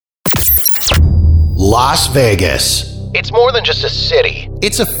Las Vegas. It's more than just a city.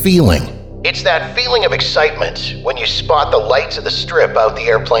 It's a feeling. It's that feeling of excitement when you spot the lights of the strip out the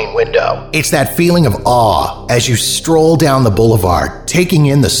airplane window. It's that feeling of awe as you stroll down the boulevard, taking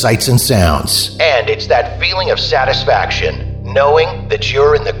in the sights and sounds. And it's that feeling of satisfaction, knowing that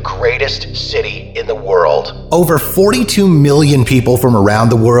you're in the greatest city in the world. Over 42 million people from around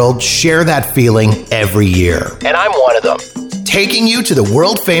the world share that feeling every year. And I'm one of them. Taking you to the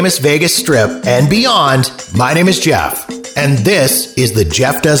world-famous Vegas Strip and beyond, my name is Jeff, and this is the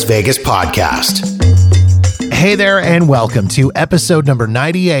Jeff Does Vegas podcast. Hey there, and welcome to episode number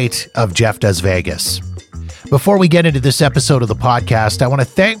 98 of Jeff Does Vegas. Before we get into this episode of the podcast, I want to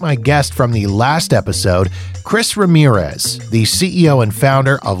thank my guest from the last episode, Chris Ramirez, the CEO and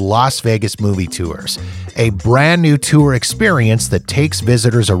founder of Las Vegas Movie Tours, a brand new tour experience that takes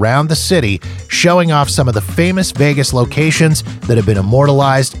visitors around the city, showing off some of the famous Vegas locations that have been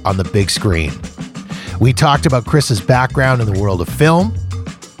immortalized on the big screen. We talked about Chris's background in the world of film,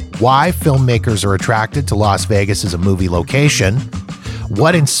 why filmmakers are attracted to Las Vegas as a movie location,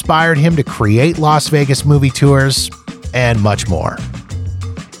 what inspired him to create Las Vegas Movie Tours, and much more.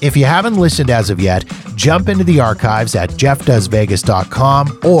 If you haven't listened as of yet, jump into the archives at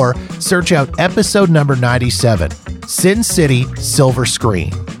jeffdoesvegas.com or search out episode number 97, Sin City Silver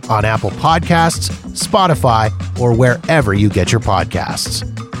Screen, on Apple Podcasts, Spotify, or wherever you get your podcasts.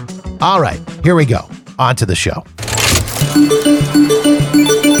 All right, here we go. On to the show.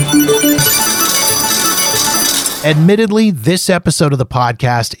 Admittedly, this episode of the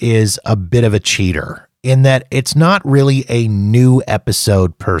podcast is a bit of a cheater in that it's not really a new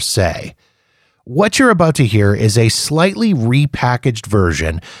episode per se. What you're about to hear is a slightly repackaged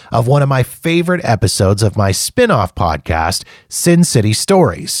version of one of my favorite episodes of my spin-off podcast, Sin City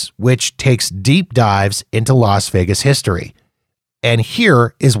Stories, which takes deep dives into Las Vegas history. And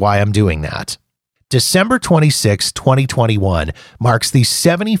here is why I'm doing that. December 26, 2021 marks the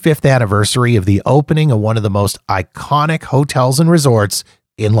 75th anniversary of the opening of one of the most iconic hotels and resorts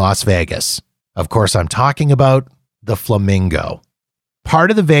in Las Vegas. Of course, I'm talking about the Flamingo.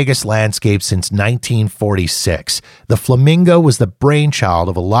 Part of the Vegas landscape since 1946, the Flamingo was the brainchild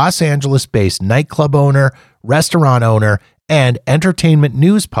of a Los Angeles-based nightclub owner, restaurant owner, and entertainment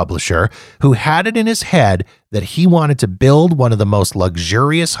news publisher who had it in his head that he wanted to build one of the most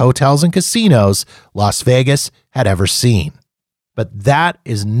luxurious hotels and casinos Las Vegas had ever seen. But that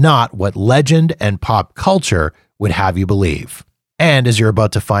is not what legend and pop culture would have you believe. And as you're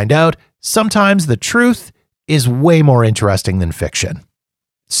about to find out, sometimes the truth is way more interesting than fiction.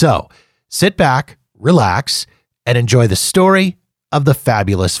 So sit back, relax, and enjoy the story of the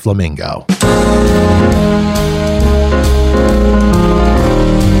Fabulous Flamingo.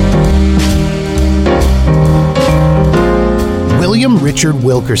 William Richard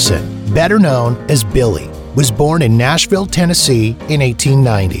Wilkerson, better known as Billy, was born in Nashville, Tennessee in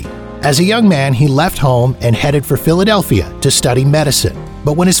 1890. As a young man, he left home and headed for Philadelphia to study medicine.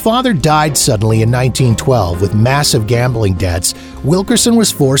 But when his father died suddenly in 1912 with massive gambling debts, Wilkerson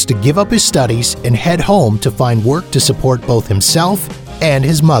was forced to give up his studies and head home to find work to support both himself and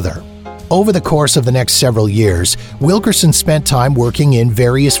his mother. Over the course of the next several years, Wilkerson spent time working in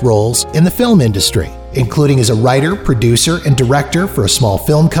various roles in the film industry, including as a writer, producer, and director for a small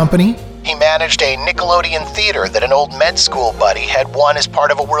film company. He managed a Nickelodeon theater that an old med school buddy had won as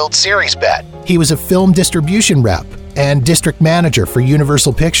part of a World Series bet. He was a film distribution rep and district manager for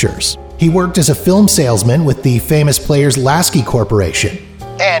Universal Pictures. He worked as a film salesman with the famous Players Lasky Corporation.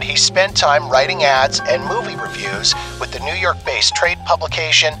 And he spent time writing ads and movie reviews with the New York-based trade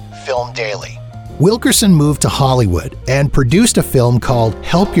publication Film Daily. Wilkerson moved to Hollywood and produced a film called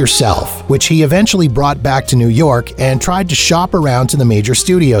Help Yourself, which he eventually brought back to New York and tried to shop around to the major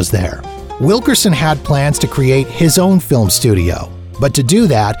studios there. Wilkerson had plans to create his own film studio, but to do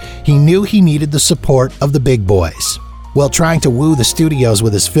that, he knew he needed the support of the big boys. While trying to woo the studios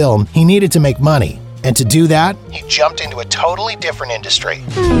with his film, he needed to make money, and to do that, he jumped into a totally different industry.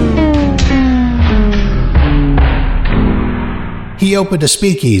 He opened a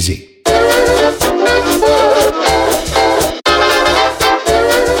speakeasy.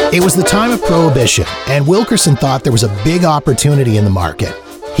 It was the time of Prohibition, and Wilkerson thought there was a big opportunity in the market.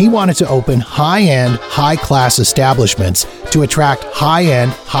 He wanted to open high-end, high-class establishments to attract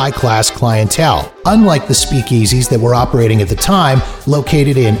high-end, high-class clientele, unlike the speakeasies that were operating at the time,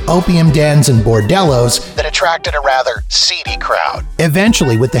 located in opium dens and bordellos that attracted a rather seedy crowd.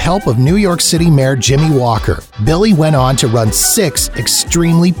 Eventually, with the help of New York City Mayor Jimmy Walker, Billy went on to run 6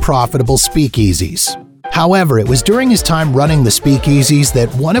 extremely profitable speakeasies. However, it was during his time running the speakeasies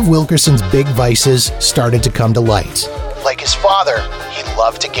that one of Wilkerson's big vices started to come to light. Like his father, he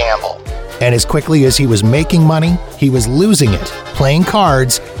loved to gamble. And as quickly as he was making money, he was losing it, playing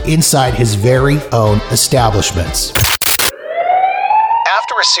cards inside his very own establishments.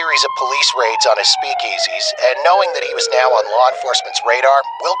 After a series of police raids on his speakeasies, and knowing that he was now on law enforcement's radar,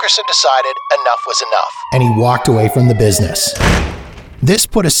 Wilkerson decided enough was enough. And he walked away from the business. This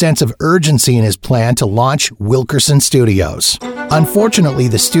put a sense of urgency in his plan to launch Wilkerson Studios. Unfortunately,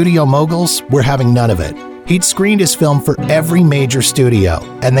 the studio moguls were having none of it. He'd screened his film for every major studio,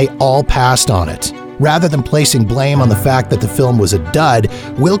 and they all passed on it. Rather than placing blame on the fact that the film was a dud,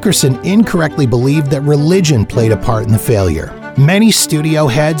 Wilkerson incorrectly believed that religion played a part in the failure. Many studio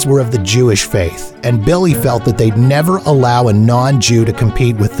heads were of the Jewish faith, and Billy felt that they'd never allow a non-Jew to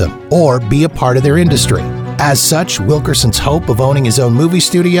compete with them or be a part of their industry. As such, Wilkerson's hope of owning his own movie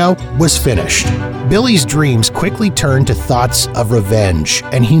studio was finished. Billy's dreams quickly turned to thoughts of revenge,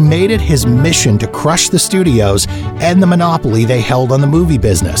 and he made it his mission to crush the studios and the monopoly they held on the movie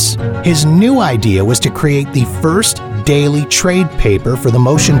business. His new idea was to create the first daily trade paper for the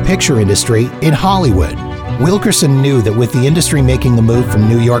motion picture industry in Hollywood. Wilkerson knew that with the industry making the move from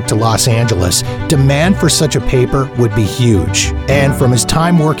New York to Los Angeles, demand for such a paper would be huge. And from his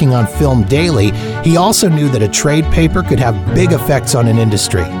time working on Film Daily, he also knew that a trade paper could have big effects on an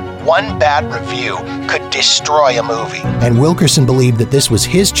industry. One bad review could destroy a movie. And Wilkerson believed that this was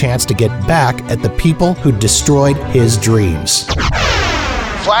his chance to get back at the people who destroyed his dreams.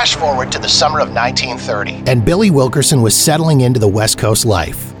 Flash forward to the summer of 1930. And Billy Wilkerson was settling into the West Coast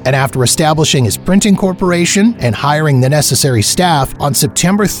life. And after establishing his printing corporation and hiring the necessary staff, on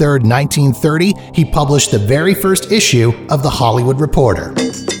September 3rd, 1930, he published the very first issue of The Hollywood Reporter.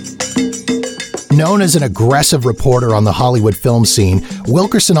 Known as an aggressive reporter on the Hollywood film scene,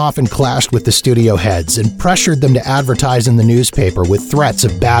 Wilkerson often clashed with the studio heads and pressured them to advertise in the newspaper with threats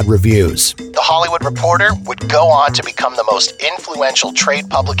of bad reviews. The Hollywood Reporter would go on to become the most influential trade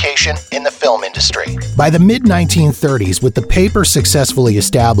publication in the film industry. By the mid-1930s, with the paper successfully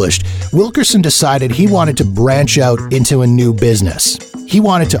established, Wilkerson decided he wanted to branch out into a new business. He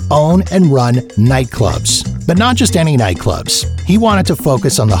wanted to own and run nightclubs. But not just any nightclubs. He wanted to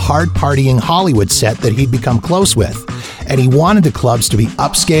focus on the hard-partying Hollywood set that he'd become close with, and he wanted the clubs to be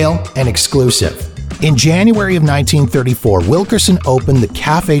upscale and exclusive. In January of 1934, Wilkerson opened the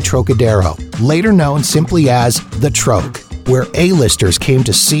Café Trocadero, later known simply as The Troc, where A-listers came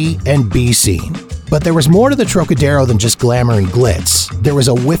to see and be seen. But there was more to the Trocadero than just glamour and glitz. There was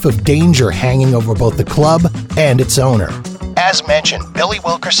a whiff of danger hanging over both the club and its owner. As mentioned, Billy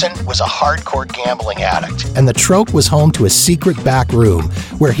Wilkerson was a hardcore gambling addict. And the Troc was home to a secret back room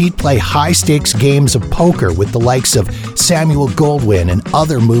where he'd play high-stakes games of poker with the likes of Samuel Goldwyn and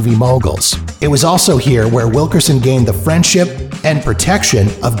other movie moguls. It was also here where Wilkerson gained the friendship and protection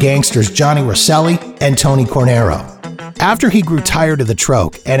of gangsters Johnny Rosselli and Tony Cornero. After he grew tired of the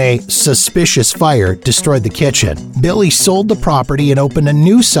Troc and a suspicious fire destroyed the kitchen, Billy sold the property and opened a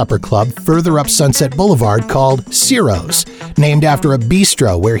new supper club further up Sunset Boulevard called Ciro's, named after a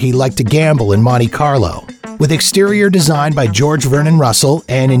bistro where he liked to gamble in Monte Carlo. With exterior design by George Vernon Russell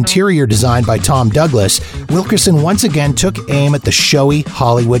and interior design by Tom Douglas, Wilkerson once again took aim at the showy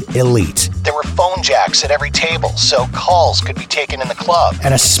Hollywood elite. There were phone jacks at every table, so calls could be taken in the club.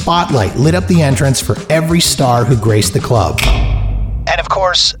 And a spotlight lit up the entrance for every star who graced the club. And of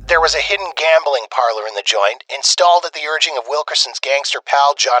course, there was a hidden gambling parlor in the joint, installed at the urging of Wilkerson's gangster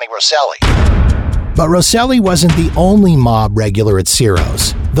pal Johnny Rosselli. But Rosselli wasn't the only mob regular at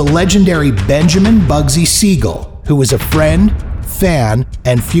Ciro's. The legendary Benjamin Bugsy Siegel, who was a friend, fan,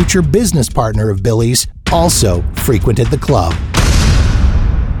 and future business partner of Billy's, also frequented the club.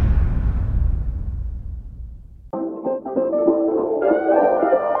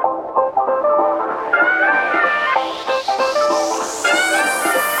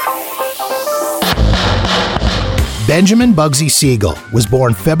 Benjamin Bugsy Siegel was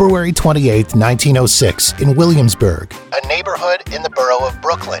born February 28, 1906, in Williamsburg, a neighborhood in the borough of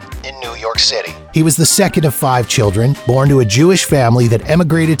Brooklyn in New York City. He was the second of 5 children, born to a Jewish family that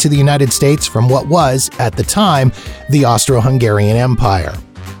emigrated to the United States from what was, at the time, the Austro-Hungarian Empire.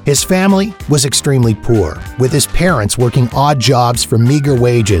 His family was extremely poor, with his parents working odd jobs for meager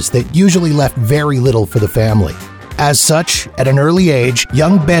wages that usually left very little for the family. As such, at an early age,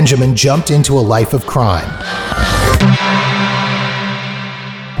 young Benjamin jumped into a life of crime.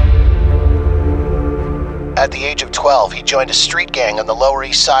 At the age of 12, he joined a street gang on the Lower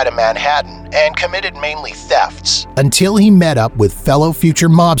East Side of Manhattan and committed mainly thefts. Until he met up with fellow future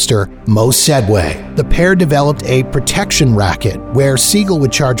mobster Mo Sedway. The pair developed a protection racket where Siegel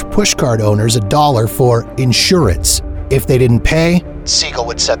would charge pushcart owners $1 for insurance. If they didn't pay, Siegel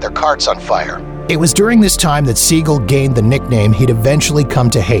would set their carts on fire. It was during this time that Siegel gained the nickname he'd eventually come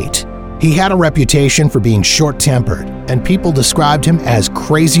to hate. He had a reputation for being short-tempered, and people described him as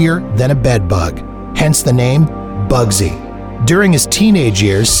crazier than a bedbug, hence the name Bugsy. During his teenage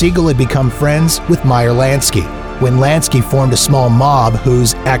years, Siegel had become friends with Meyer Lansky, when Lansky formed a small mob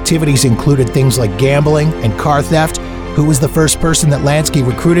whose activities included things like gambling and car theft. Who was the first person that Lansky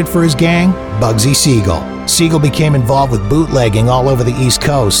recruited for his gang? Bugsy Siegel. Siegel became involved with bootlegging all over the East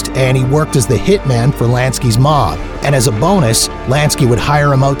Coast, and he worked as the hitman for Lansky's mob. And as a bonus, Lansky would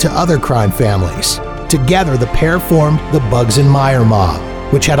hire him out to other crime families. Together, the pair formed the Bugs and Meyer mob,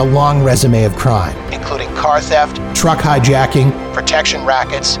 which had a long resume of crime, including car theft, truck hijacking, protection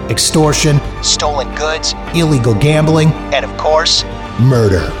rackets, extortion, stolen goods, illegal gambling, and of course,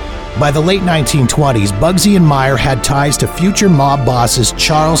 murder. By the late 1920s, Bugsy and Meyer had ties to future mob bosses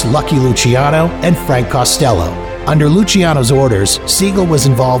Charles Lucky Luciano and Frank Costello. Under Luciano's orders, Siegel was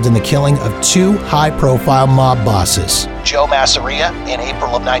involved in the killing of two high-profile mob bosses, Joe Masseria in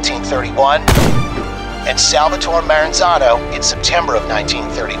April of 1931 and Salvatore Maranzano in September of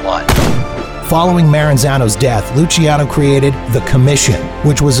 1931. Following Maranzano's death, Luciano created the Commission,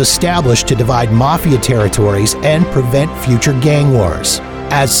 which was established to divide mafia territories and prevent future gang wars.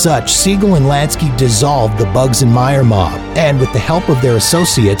 As such, Siegel and Lansky dissolved the Bugs and Meyer mob, and with the help of their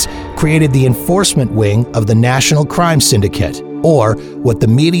associates, created the enforcement wing of the National Crime Syndicate, or what the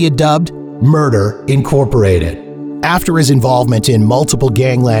media dubbed Murder Incorporated. After his involvement in multiple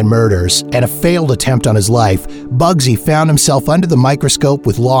gangland murders and a failed attempt on his life, Bugsy found himself under the microscope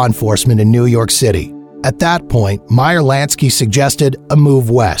with law enforcement in New York City. At that point, Meyer Lansky suggested a move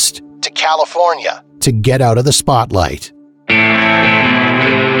west, to California, to get out of the spotlight.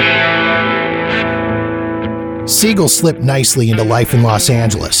 Siegel slipped nicely into life in Los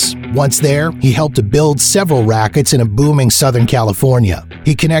Angeles. Once there, he helped to build several rackets in a booming Southern California.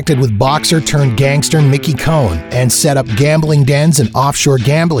 He connected with boxer-turned-gangster Mickey Cohn and set up gambling dens and offshore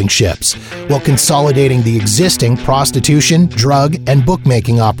gambling ships, while consolidating the existing prostitution, drug, and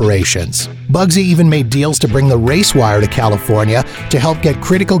bookmaking operations. Bugsy even made deals to bring the race wire to California to help get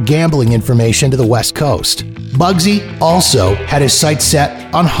critical gambling information to the West Coast. Bugsy also had his sights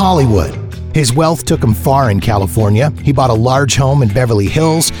set on Hollywood. His wealth took him far in California. He bought a large home in Beverly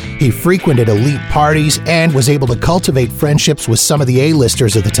Hills, he frequented elite parties, and was able to cultivate friendships with some of the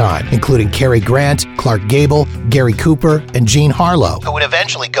A-listers of the time, including Cary Grant, Clark Gable, Gary Cooper, and Jean Harlow, who would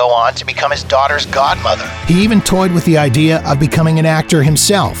eventually go on to become his daughter's godmother. He even toyed with the idea of becoming an actor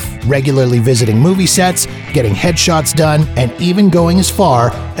himself, regularly visiting movie sets, getting headshots done, and even going as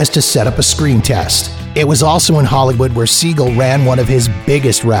far as to set up a screen test. It was also in Hollywood where Siegel ran one of his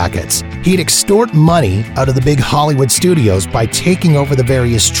biggest rackets. He'd extort money out of the big Hollywood studios by taking over the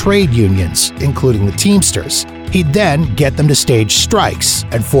various trade unions, including the Teamsters. He'd then get them to stage strikes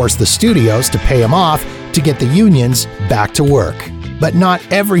and force the studios to pay him off to get the unions back to work. But not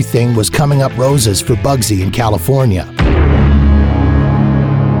everything was coming up roses for Bugsy in California.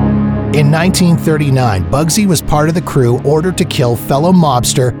 In 1939, Bugsy was part of the crew ordered to kill fellow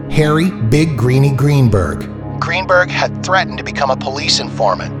mobster Harry Big Greenie Greenberg. Greenberg had threatened to become a police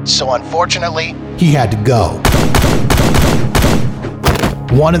informant, so unfortunately, he had to go.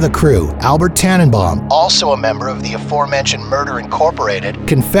 One of the crew, Albert Tannenbaum, also a member of the aforementioned Murder Incorporated,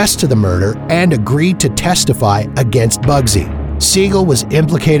 confessed to the murder and agreed to testify against Bugsy. Siegel was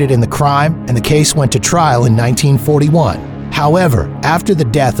implicated in the crime, and the case went to trial in 1941. However, after the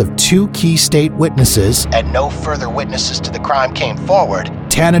death of two key state witnesses and no further witnesses to the crime came forward,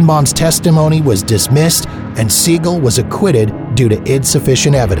 Tannenbaum's testimony was dismissed and Siegel was acquitted due to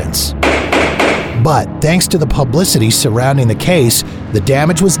insufficient evidence. But thanks to the publicity surrounding the case, the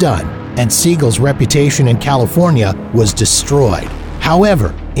damage was done and Siegel's reputation in California was destroyed. However,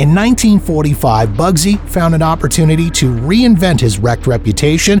 in 1945, Bugsy found an opportunity to reinvent his wrecked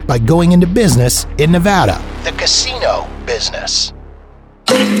reputation by going into business in Nevada, the casino business.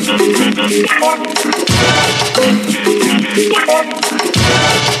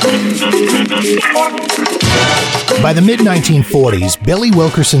 By the mid-1940s, Billy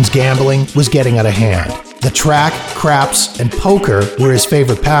Wilkerson's gambling was getting out of hand. The track, craps, and poker were his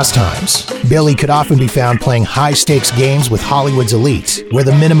favorite pastimes. Billy could often be found playing high-stakes games with Hollywood's elite, where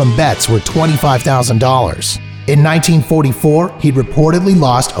the minimum bets were $25,000. In 1944, he'd reportedly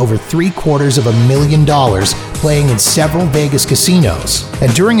lost over $750,000 playing in several Vegas casinos.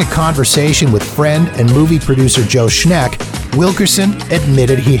 And during a conversation with friend and movie producer Joe Schneck, Wilkerson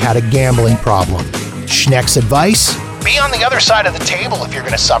admitted he had a gambling problem. Schneck's advice? Be on the other side of the table if you're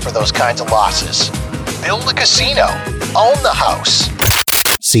going to suffer those kinds of losses. Build a casino. Own the house.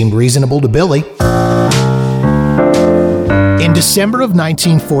 Seemed reasonable to Billy. In December of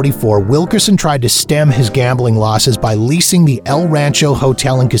 1944, Wilkerson tried to stem his gambling losses by leasing the El Rancho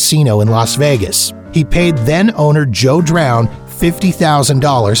Hotel and Casino in Las Vegas. He paid then-owner Joe Drown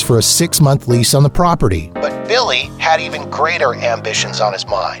 $50,000 for a 6-month lease on the property. But Billy had even greater ambitions on his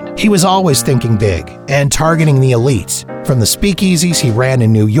mind. He was always thinking big and targeting the elites. From the speakeasies he ran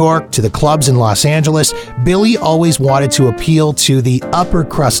in New York to the clubs in Los Angeles, Billy always wanted to appeal to the upper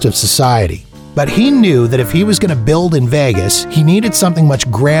crust of society. But he knew that if he was going to build in Vegas, he needed something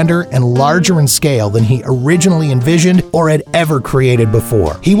much grander and larger in scale than he originally envisioned or had ever created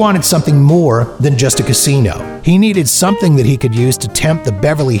before. He wanted something more than just a casino. He needed something that he could use to tempt the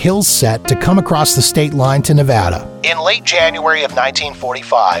Beverly Hills set to come across the state line to Nevada. In late January of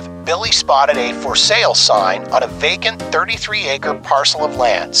 1945, Billy spotted a for sale sign on a vacant 33-acre parcel of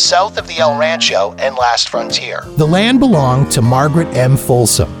land south of the El Rancho and Last Frontier. The land belonged to Margaret M.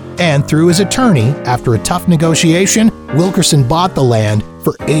 Folsom. And through his attorney, after a tough negotiation, Wilkerson bought the land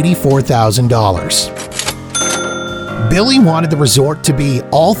for $84,000. Billy wanted the resort to be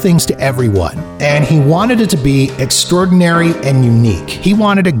all things to everyone, and he wanted it to be extraordinary and unique. He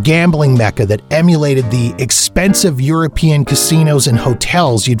wanted a gambling mecca that emulated the expensive European casinos and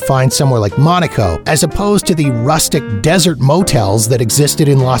hotels you'd find somewhere like Monaco, as opposed to the rustic desert motels that existed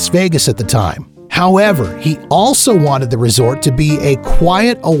in Las Vegas at the time. However, he also wanted the resort to be a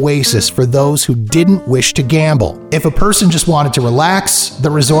quiet oasis for those who didn't wish to gamble. If a person just wanted to relax,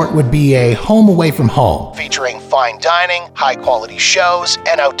 the resort would be a home away from home, featuring fine dining, high-quality shows,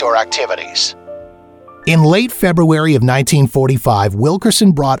 and outdoor activities. In late February of 1945,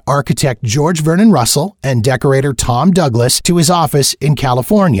 Wilkerson brought architect George Vernon Russell and decorator Tom Douglas to his office in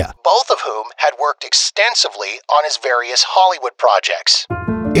California, both of whom had worked extensively on his various Hollywood projects.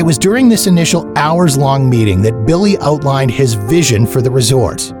 It was during this initial hours-long meeting that Billy outlined his vision for the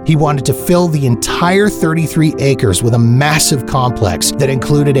resort. He wanted to fill the entire 33 acres with a massive complex that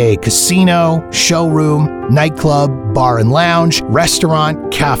included a casino, showroom, nightclub, bar and lounge,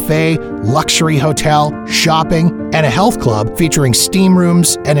 restaurant, cafe, luxury hotel, shopping, and a health club featuring steam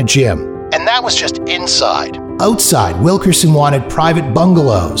rooms and a gym. And that was just inside. Outside, Wilkerson wanted private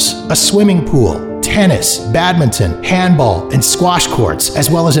bungalows, a swimming pool, tennis, badminton, handball, and squash courts, as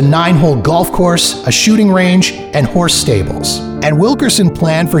well as a 9-hole golf course, a shooting range, and horse stables. And Wilkerson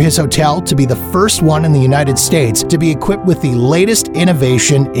planned for his hotel to be the first one in the United States to be equipped with the latest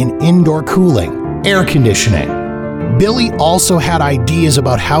innovation in indoor cooling, air conditioning. Billy also had ideas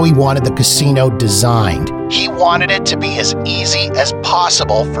about how he wanted the casino designed. He wanted it to be as easy as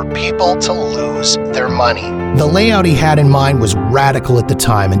possible for people to lose their money. The layout he had in mind was radical at the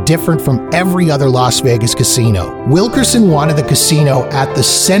time and different from every other Las Vegas casino. Wilkerson wanted the casino at the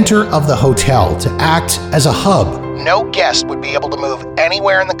center of the hotel to act as a hub. No guest would be able to move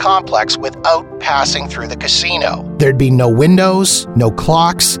anywhere in the complex without passing through the casino. There'd be no windows, no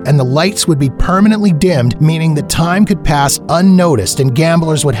clocks, and the lights would be permanently dimmed, meaning that time could pass unnoticed and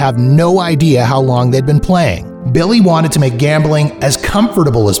gamblers would have no idea how long they'd been playing. Billy wanted to make gambling as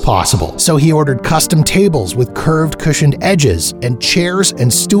comfortable as possible, so he ordered custom tables with curved cushioned edges, and chairs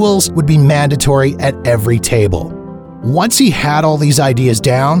and stools would be mandatory at every table. Once he had all these ideas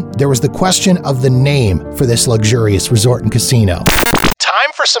down, there was the question of the name for this luxurious resort and casino.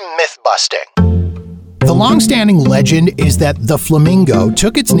 Time for some myth busting. The long-standing legend is that the Flamingo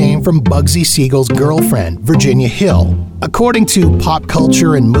took its name from Bugsy Siegel's girlfriend, Virginia Hill. According to pop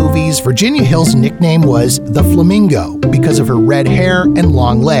culture and movies, Virginia Hill's nickname was the Flamingo because of her red hair and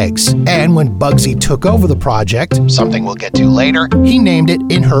long legs. And when Bugsy took over the project, something we'll get to later, he named it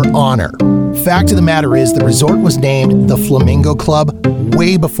in her honor. Fact of the matter is, the resort was named the Flamingo Club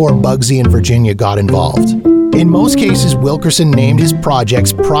way before Bugsy and Virginia got involved. In most cases, Wilkerson named his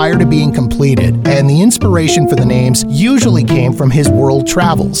projects prior to being completed, and the inspiration for the names usually came from his world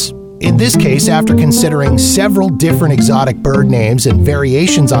travels. In this case, after considering several different exotic bird names and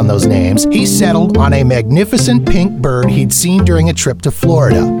variations on those names, he settled on a magnificent pink bird he'd seen during a trip to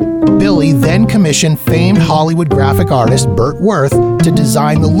Florida. Billy then commissioned famed Hollywood graphic artist Burt Worth to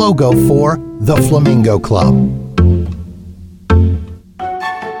design the logo for the Flamingo Club.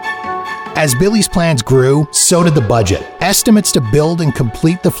 As Billy's plans grew, so did the budget. Estimates to build and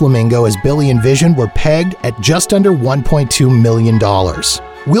complete the Flamingo as Billy envisioned were pegged at just under $1.2 million.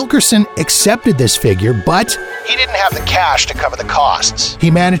 Wilkerson accepted this figure, but he didn't have the cash to cover the costs.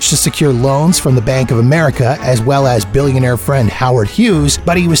 He managed to secure loans from the Bank of America as well as billionaire friend Howard Hughes,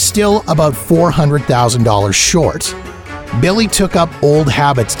 but he was still about $400,000 short. Billy took up old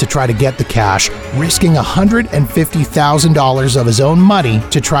habits to try to get the cash, risking $150,000 of his own money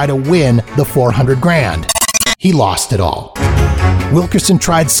to try to win the $400,000. He lost it all. Wilkerson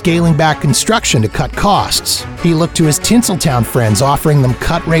tried scaling back construction to cut costs. He looked to his Tinseltown friends, offering them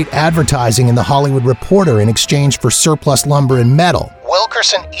cut-rate advertising in the Hollywood Reporter in exchange for surplus lumber and metal.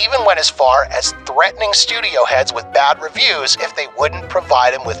 Wilkerson even went as far as threatening studio heads with bad reviews if they wouldn't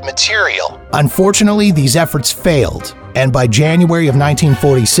provide him with material. Unfortunately, these efforts failed, and by January of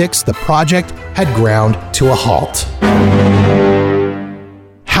 1946, the project had ground to a halt.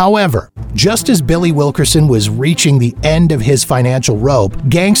 However, just as Billy Wilkerson was reaching the end of his financial rope,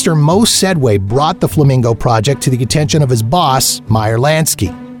 gangster Mo Sedway brought the Flamingo project to the attention of his boss, Meyer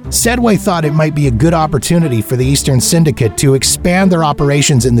Lansky. Sedway thought it might be a good opportunity for the Eastern Syndicate to expand their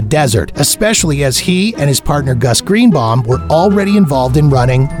operations in the desert, especially as he and his partner Gus Greenbaum were already involved in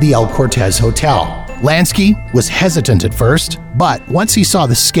running the El Cortez Hotel. Lansky was hesitant at first, but once he saw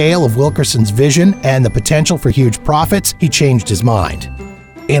the scale of Wilkerson's vision and the potential for huge profits, he changed his mind.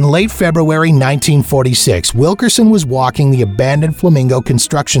 In late February 1946, Wilkerson was walking the abandoned Flamingo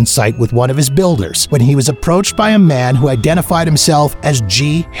construction site with one of his builders when he was approached by a man who identified himself as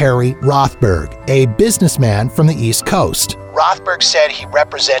G. Harry Rothberg, a businessman from the East Coast. Rothberg said he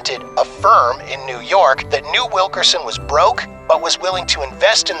represented a firm in New York that knew Wilkerson was broke but was willing to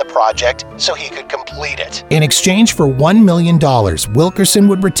invest in the project so he could complete it. In exchange for $1 million, Wilkerson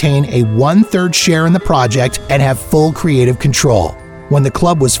would retain a 1/3 share in the project and have full creative control. When the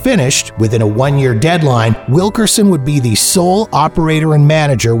club was finished, within a 1-year deadline, Wilkerson would be the sole operator and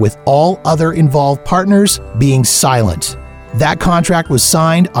manager, with all other involved partners being silent. That contract was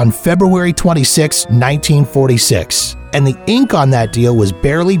signed on February 26, 1946, and the ink on that deal was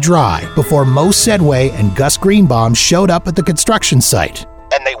barely dry before Mo Sedway and Gus Greenbaum showed up at the construction site.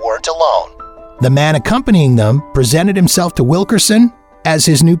 And they weren't alone. The man accompanying them presented himself to Wilkerson as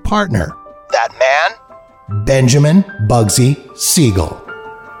his new partner. That man? Benjamin Bugsy Siegel.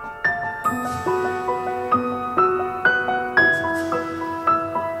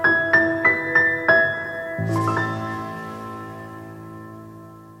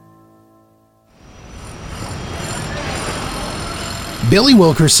 Billy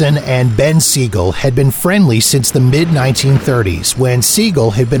Wilkerson and Ben Siegel had been friendly since the mid-1930s, when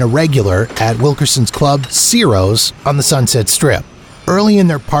Siegel had been a regular at Wilkerson's club, Ciro's, on the Sunset Strip. Early in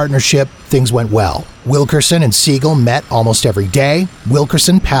their partnership, things went well. Wilkerson and Siegel met almost every day.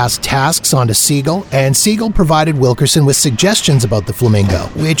 Wilkerson passed tasks on to Siegel, and Siegel provided Wilkerson with suggestions about the Flamingo,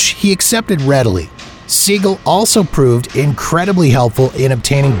 which he accepted readily. Siegel also proved incredibly helpful in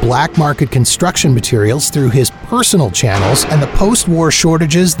obtaining black market construction materials through his personal channels, and the post-war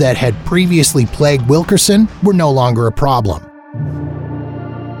shortages that had previously plagued Wilkerson were no longer a problem.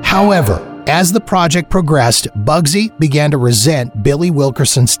 However, as the project progressed, Bugsy began to resent Billy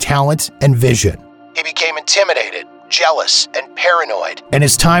Wilkerson's talent and vision. He became intimidated, jealous, and paranoid. And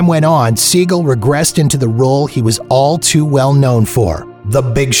as time went on, Siegel regressed into the role he was all too well known for, the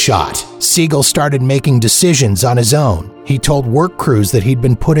big shot. Siegel started making decisions on his own. He told work crews that he'd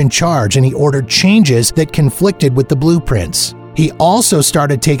been put in charge, and he ordered changes that conflicted with the blueprints. He also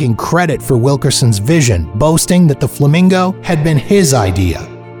started taking credit for Wilkerson's vision, boasting that the Flamingo had been his idea.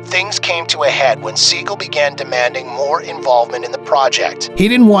 Things came to a head when Siegel began demanding more involvement in the project. He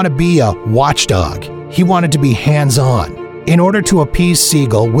didn't want to be a watchdog. He wanted to be hands-on. In order to appease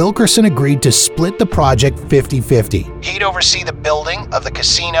Siegel, Wilkerson agreed to split the project 50-50. He'd oversee the building of the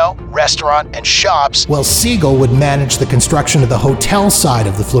casino, restaurant, and shops, while Siegel would manage the construction of the hotel side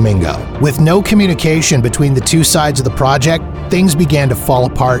of the Flamingo. With no communication between the two sides of the project, things began to fall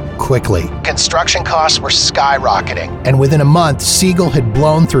apart quickly. Construction costs were skyrocketing. And within a month, Siegel had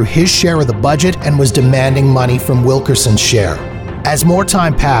blown through his share of the budget and was demanding money from Wilkerson's share. As more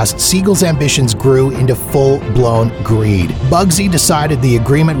time passed, Siegel's ambitions grew into full-blown greed. Bugsy decided the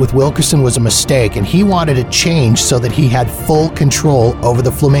agreement with Wilkerson was a mistake, and he wanted it changed so that he had full control over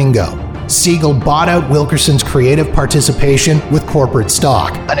the Flamingo. Siegel bought out Wilkerson's creative participation with corporate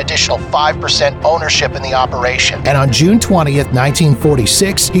stock, an additional 5% ownership in the operation. And on June 20th,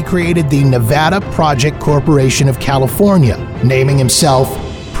 1946, he created the Nevada Project Corporation of California, naming himself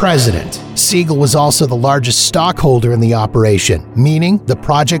president. Siegel was also the largest stockholder in the operation, meaning the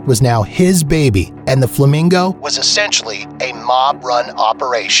project was now his baby, and the Flamingo was essentially a mob-run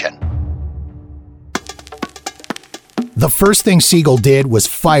operation. The first thing Siegel did was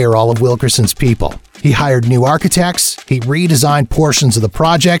fire all of Wilkerson's people. He hired new architects, he redesigned portions of the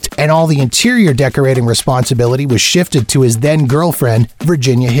project, and all the interior decorating responsibility was shifted to his then-girlfriend,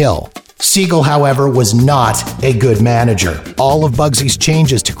 Virginia Hill. Siegel, however, was not a good manager. All of Bugsy's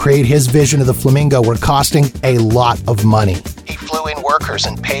changes to create his vision of the Flamingo were costing a lot of money. He flew in workers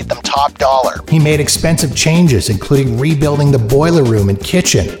and paid them top dollar. He made expensive changes, including rebuilding the boiler room and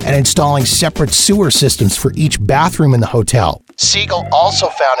kitchen and installing separate sewer systems for each bathroom in the hotel. Siegel also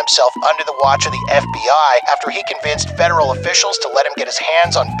found himself under the watch of the FBI after he convinced federal officials to let him get his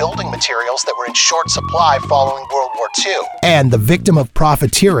hands on building materials that were in short supply following World War II. And the victim of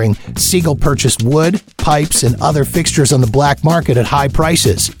profiteering, Siegel purchased wood, pipes, and other fixtures on the black market at high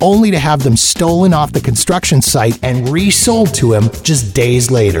prices, only to have them stolen off the construction site and resold to him just days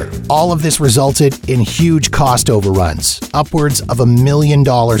later. All of this resulted in huge cost overruns, upwards of $1 million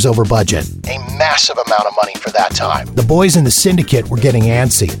over budget. A massive amount of money for that time. The boys in the syndicate were getting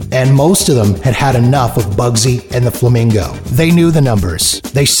antsy, and most of them had had enough of Bugsy and the Flamingo. They knew the numbers,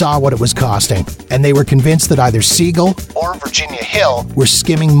 they saw what it was costing, and they were convinced that either Siegel or Virginia Hill were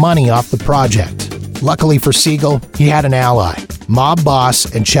skimming money off the project. Luckily for Siegel, he had an ally. Mob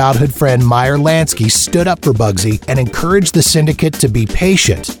boss and childhood friend Meyer Lansky stood up for Bugsy and encouraged the syndicate to be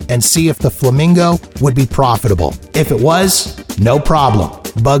patient and see if the Flamingo would be profitable. If it was, no problem.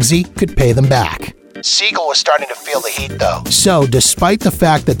 Bugsy could pay them back. Siegel was starting to feel the heat, though. So, despite the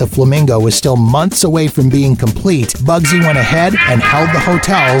fact that the Flamingo was still months away from being complete, Bugsy went ahead and held the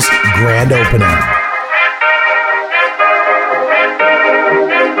hotel's grand opening.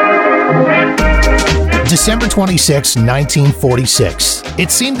 December 26, 1946. It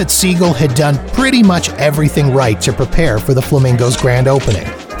seemed that Siegel had done pretty much everything right to prepare for the Flamingo's grand opening.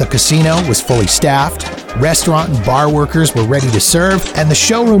 The casino was fully staffed, restaurant and bar workers were ready to serve, and the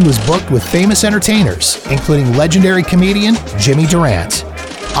showroom was booked with famous entertainers, including legendary comedian Jimmy Durant.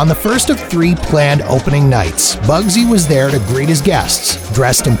 On the first of 3 planned opening nights, Bugsy was there to greet his guests,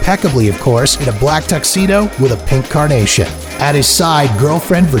 dressed impeccably, of course, in a black tuxedo with a pink carnation. At his side,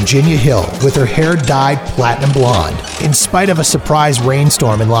 girlfriend Virginia Hill, with her hair dyed platinum blonde. In spite of a surprise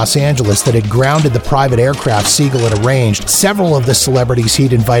rainstorm in Los Angeles that had grounded the private aircraft Siegel had arranged, several of the celebrities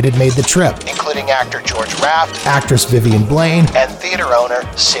he'd invited made the trip, including actor George Raft, actress Vivian Blaine, and theater owner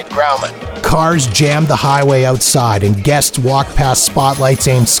Sid Grauman. Cars jammed the highway outside, and guests walked past spotlights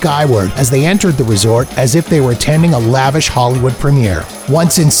aimed skyward as they entered the resort as if they were attending a lavish Hollywood premiere.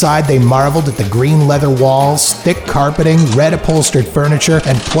 Once inside, they marveled at the green leather walls, thick carpeting, red upholstered furniture,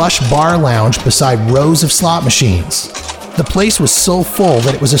 and plush bar lounge beside rows of slot machines. The place was so full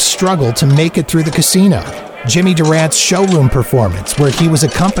that it was a struggle to make it through the casino. Jimmy Durant's showroom performance, where he was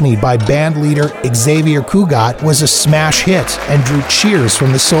accompanied by band leader Xavier Cugat, was a smash hit and drew cheers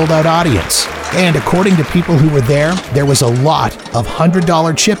from the sold-out audience. And according to people who were there was a lot of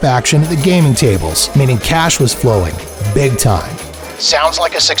 $100 chip action at the gaming tables, meaning cash was flowing big time. Sounds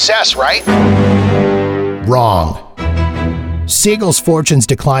like a success, right? Wrong. Siegel's fortunes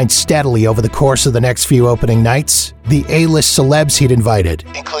declined steadily over the course of the next few opening nights. The A-list celebs he'd invited,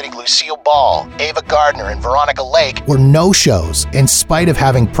 including Lucille Ball, Ava Gardner, and Veronica Lake, were no-shows in spite of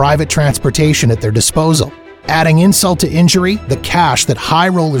having private transportation at their disposal. Adding insult to injury, the cash that high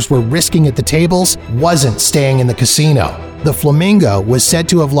rollers were risking at the tables wasn't staying in the casino. The Flamingo was said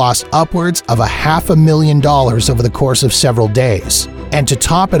to have lost upwards of $500,000 over the course of several days. And to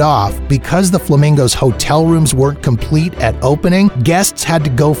top it off, because the Flamingo's hotel rooms weren't complete at opening, guests had to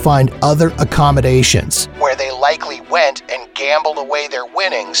go find other accommodations, where they likely went and gambled away their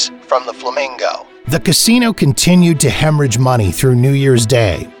winnings from the Flamingo. The casino continued to hemorrhage money through New Year's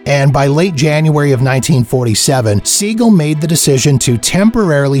Day, and by late January of 1947, Siegel made the decision to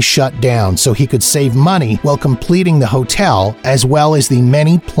temporarily shut down so he could save money while completing the hotel, as well as the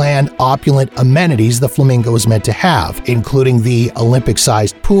many planned opulent amenities the Flamingo was meant to have, including the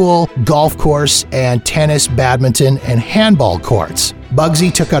Olympic-sized pool, golf course, and tennis, badminton, and handball courts.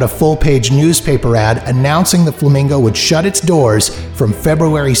 Bugsy took out a full-page newspaper ad announcing the Flamingo would shut its doors from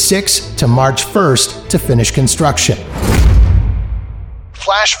February 6 to March 1st to finish construction.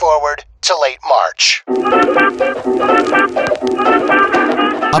 Flash forward to late March.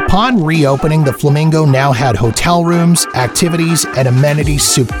 Upon reopening, the Flamingo now had hotel rooms, activities, and amenities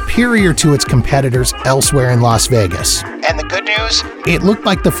superior to its competitors elsewhere in Las Vegas. And the good news? It looked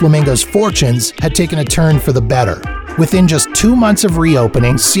like the Flamingo's fortunes had taken a turn for the better. Within just 2 months of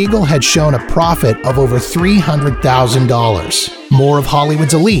reopening, Siegel had shown a profit of over $300,000. More of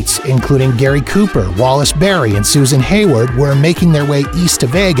Hollywood's elites, including Gary Cooper, Wallace Berry, and Susan Hayward, were making their way east to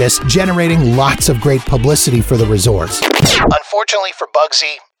Vegas, generating lots of great publicity for the resort. Unfortunately for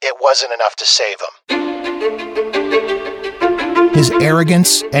Bugsy, it wasn't enough to save him. His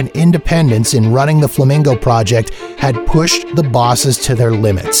arrogance and independence in running the Flamingo project had pushed the bosses to their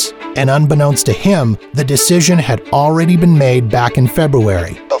limits. And unbeknownst to him, the decision had already been made back in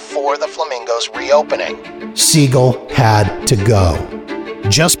February, before the Flamingo's reopening. Siegel had to go.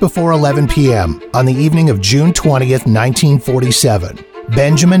 Just before 11 p.m. on the evening of June 20th, 1947,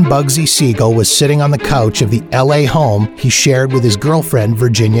 Benjamin Bugsy Siegel was sitting on the couch of the LA home he shared with his girlfriend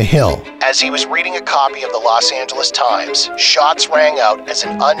Virginia Hill. As he was reading a copy of the Los Angeles Times, shots rang out as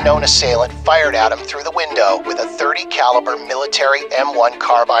an unknown assailant fired at him through the window with a .30 caliber military M1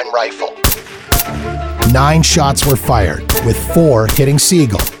 carbine rifle. 9 shots were fired, with 4 hitting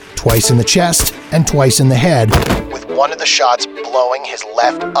Siegel, twice in the chest and twice in the head, with one of the shots blowing his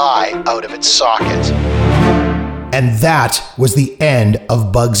left eye out of its socket. And that was the end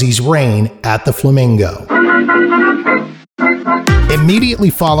of Bugsy's reign at the Flamingo. Immediately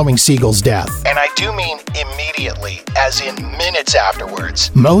following Siegel's death, and I do mean immediately, as in minutes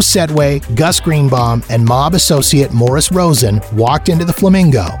afterwards, Mo Sedway, Gus Greenbaum, and mob associate Morris Rosen walked into the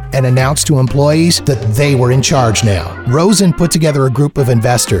Flamingo and announced to employees that they were in charge now. Rosen put together a group of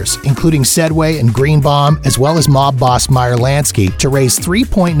investors, including Sedway and Greenbaum, as well as mob boss Meyer Lansky, to raise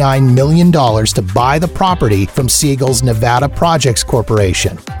 $3.9 million to buy the property from Siegel's Nevada Projects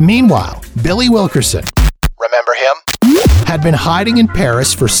Corporation. Meanwhile, Billy Wilkerson, remember him? had been hiding in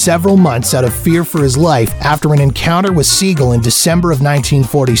Paris for several months out of fear for his life after an encounter with Siegel in December of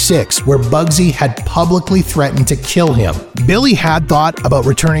 1946, where Bugsy had publicly threatened to kill him. Billy had thought about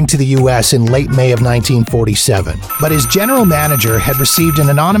returning to the U.S. in late May of 1947, but his general manager had received an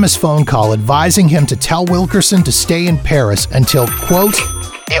anonymous phone call advising him to tell Wilkerson to stay in Paris until, quote,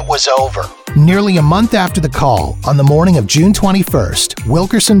 it was over. Nearly a month after the call, on the morning of June 21st,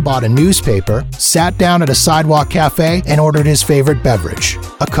 Wilkerson bought a newspaper, sat down at a sidewalk cafe, and ordered his favorite beverage,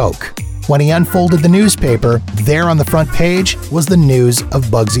 a Coke. When he unfolded the newspaper, there on the front page was the news of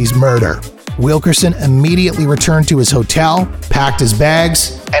Bugsy's murder. Wilkerson immediately returned to his hotel, packed his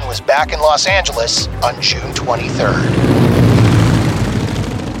bags, and was back in Los Angeles on June 23rd.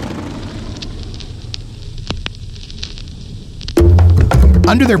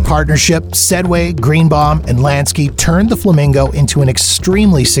 Under their partnership, Sedway, Greenbaum, and Lansky turned the Flamingo into an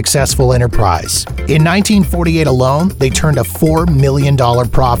extremely successful enterprise. In 1948 alone, they turned a $4 million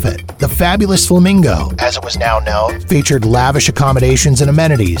profit. The Fabulous Flamingo, as it was now known, featured lavish accommodations and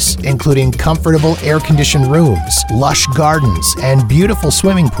amenities, including comfortable air-conditioned rooms, lush gardens, and beautiful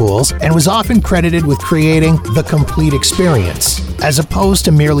swimming pools, and was often credited with creating the complete experience, as opposed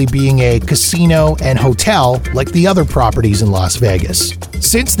to merely being a casino and hotel like the other properties in Las Vegas.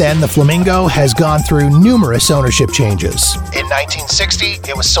 Since then, the Flamingo has gone through numerous ownership changes. In 1960,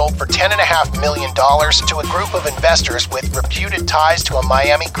 it was sold for $10.5 million to a group of investors with reputed ties to a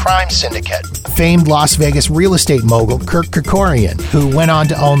Miami crime syndicate. Famed Las Vegas real estate mogul Kirk Kerkorian, who went on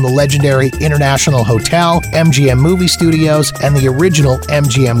to own the legendary International Hotel, MGM Movie Studios, and the original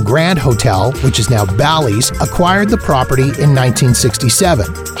MGM Grand Hotel, which is now Bally's, acquired the property in 1967.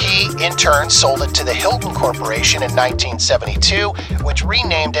 He, in turn, sold it to the Hilton Corporation in 1972, which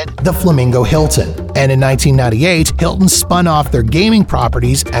renamed it the Flamingo Hilton. And in 1998, Hilton spun off their gaming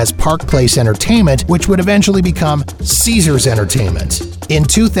properties as Park Place Entertainment, which would eventually become Caesars Entertainment. In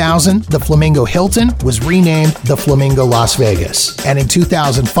 2000, the Flamingo Hilton was renamed the Flamingo Las Vegas. And in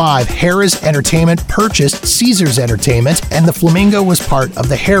 2005, Harrah's Entertainment purchased Caesars Entertainment, and the Flamingo was part of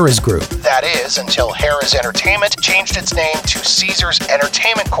the Harrah's Group. That is, until Harrah's Entertainment changed its name to Caesars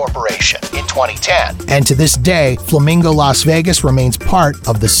Entertainment Corporation in 2010. And to this day, Flamingo Las Vegas remains part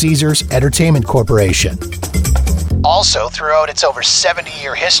of the Caesars Entertainment Corporation. Also, throughout its over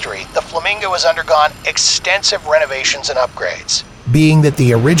 70-year history, the Flamingo has undergone extensive renovations and upgrades. Being that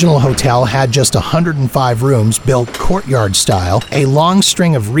the original hotel had just 105 rooms built courtyard style, a long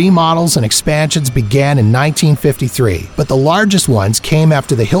string of remodels and expansions began in 1953, but the largest ones came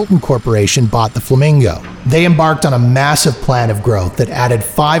after the Hilton Corporation bought the Flamingo. They embarked on a massive plan of growth that added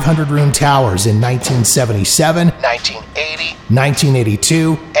 500-room towers in 1977, 1980,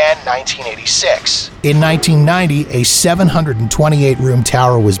 1982, and 1986. In 1990, a 728-room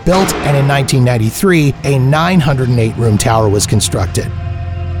tower was built, and in 1993, a 908-room tower was constructed.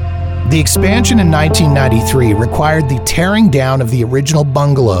 The expansion in 1993 required the tearing down of the original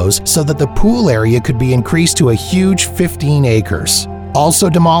bungalows so that the pool area could be increased to a huge 15 acres. Also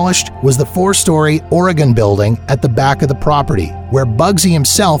demolished was the 4-story Oregon building at the back of the property, where Bugsy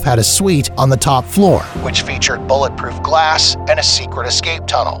himself had a suite on the top floor, which featured bulletproof glass and a secret escape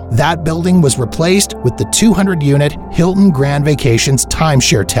tunnel. That building was replaced with the 200-unit Hilton Grand Vacations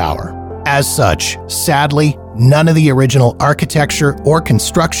timeshare tower. As such, sadly, none of the original architecture or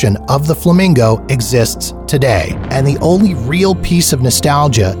construction of the Flamingo exists today, and the only real piece of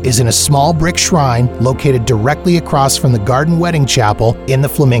nostalgia is in a small brick shrine located directly across from the Garden Wedding Chapel in the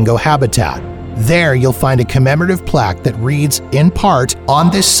Flamingo habitat. There you'll find a commemorative plaque that reads, in part,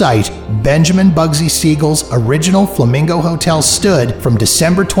 "On this site, Benjamin Bugsy Siegel's original Flamingo Hotel stood from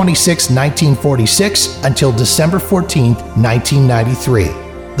December 26, 1946 until December 14, 1993.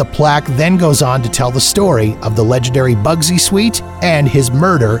 The plaque then goes on to tell the story of the legendary Bugsy Suite and his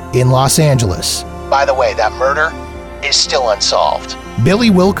murder in Los Angeles. By the way, that murder is still unsolved. Billy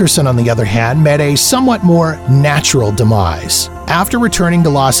Wilkerson, on the other hand, met a somewhat more natural demise. After returning to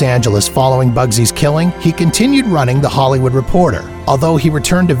Los Angeles following Bugsy's killing, he continued running The Hollywood Reporter. Although he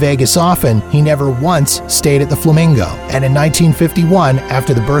returned to Vegas often, he never once stayed at the Flamingo. And in 1951,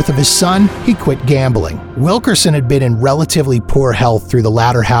 after the birth of his son, he quit gambling. Wilkerson had been in relatively poor health through the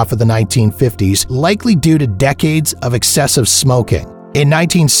latter half of the 1950s, likely due to decades of excessive smoking. In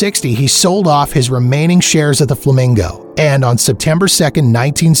 1960, he sold off his remaining shares of the Flamingo, and on September 2nd,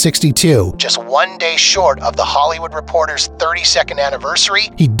 1962, just 1 day short of the Hollywood Reporter's 32nd anniversary,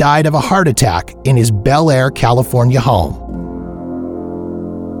 he died of a heart attack in his Bel Air, California home.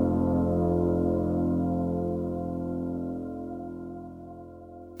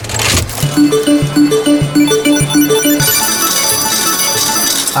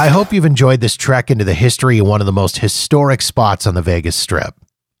 I hope you've enjoyed this trek into the history of one of the most historic spots on the Vegas Strip.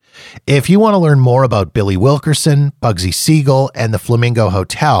 If you want to learn more about Billy Wilkerson, Bugsy Siegel, and the Flamingo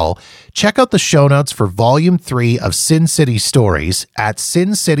Hotel, check out the show notes for Volume 3 of Sin City Stories at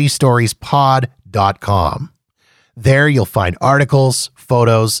sincitystoriespod.com. There you'll find articles,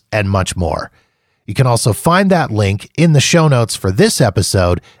 photos, and much more. You can also find that link in the show notes for this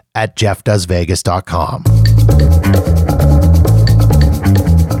episode at jeffdoesvegas.com.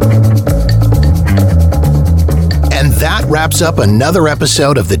 And that wraps up another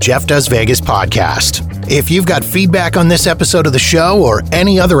episode of the Jeff Does Vegas podcast. If you've got feedback on this episode of the show, or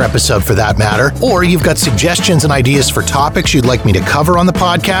any other episode for that matter, or you've got suggestions and ideas for topics you'd like me to cover on the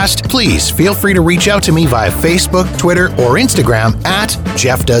podcast, please feel free to reach out to me via Facebook, Twitter, or Instagram at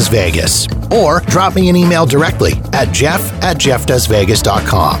Jeff Does Vegas, or drop me an email directly at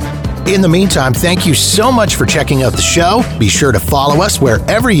jeff@jeffdoesvegas.com. In the meantime, thank you so much for checking out the show. Be sure to follow us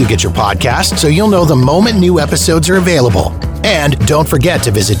wherever you get your podcasts so you'll know the moment new episodes are available. And don't forget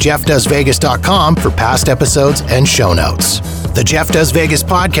to visit jeffdoesvegas.com for past episodes and show notes. The Jeff Does Vegas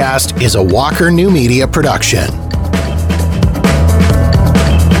podcast is a Walker New Media production.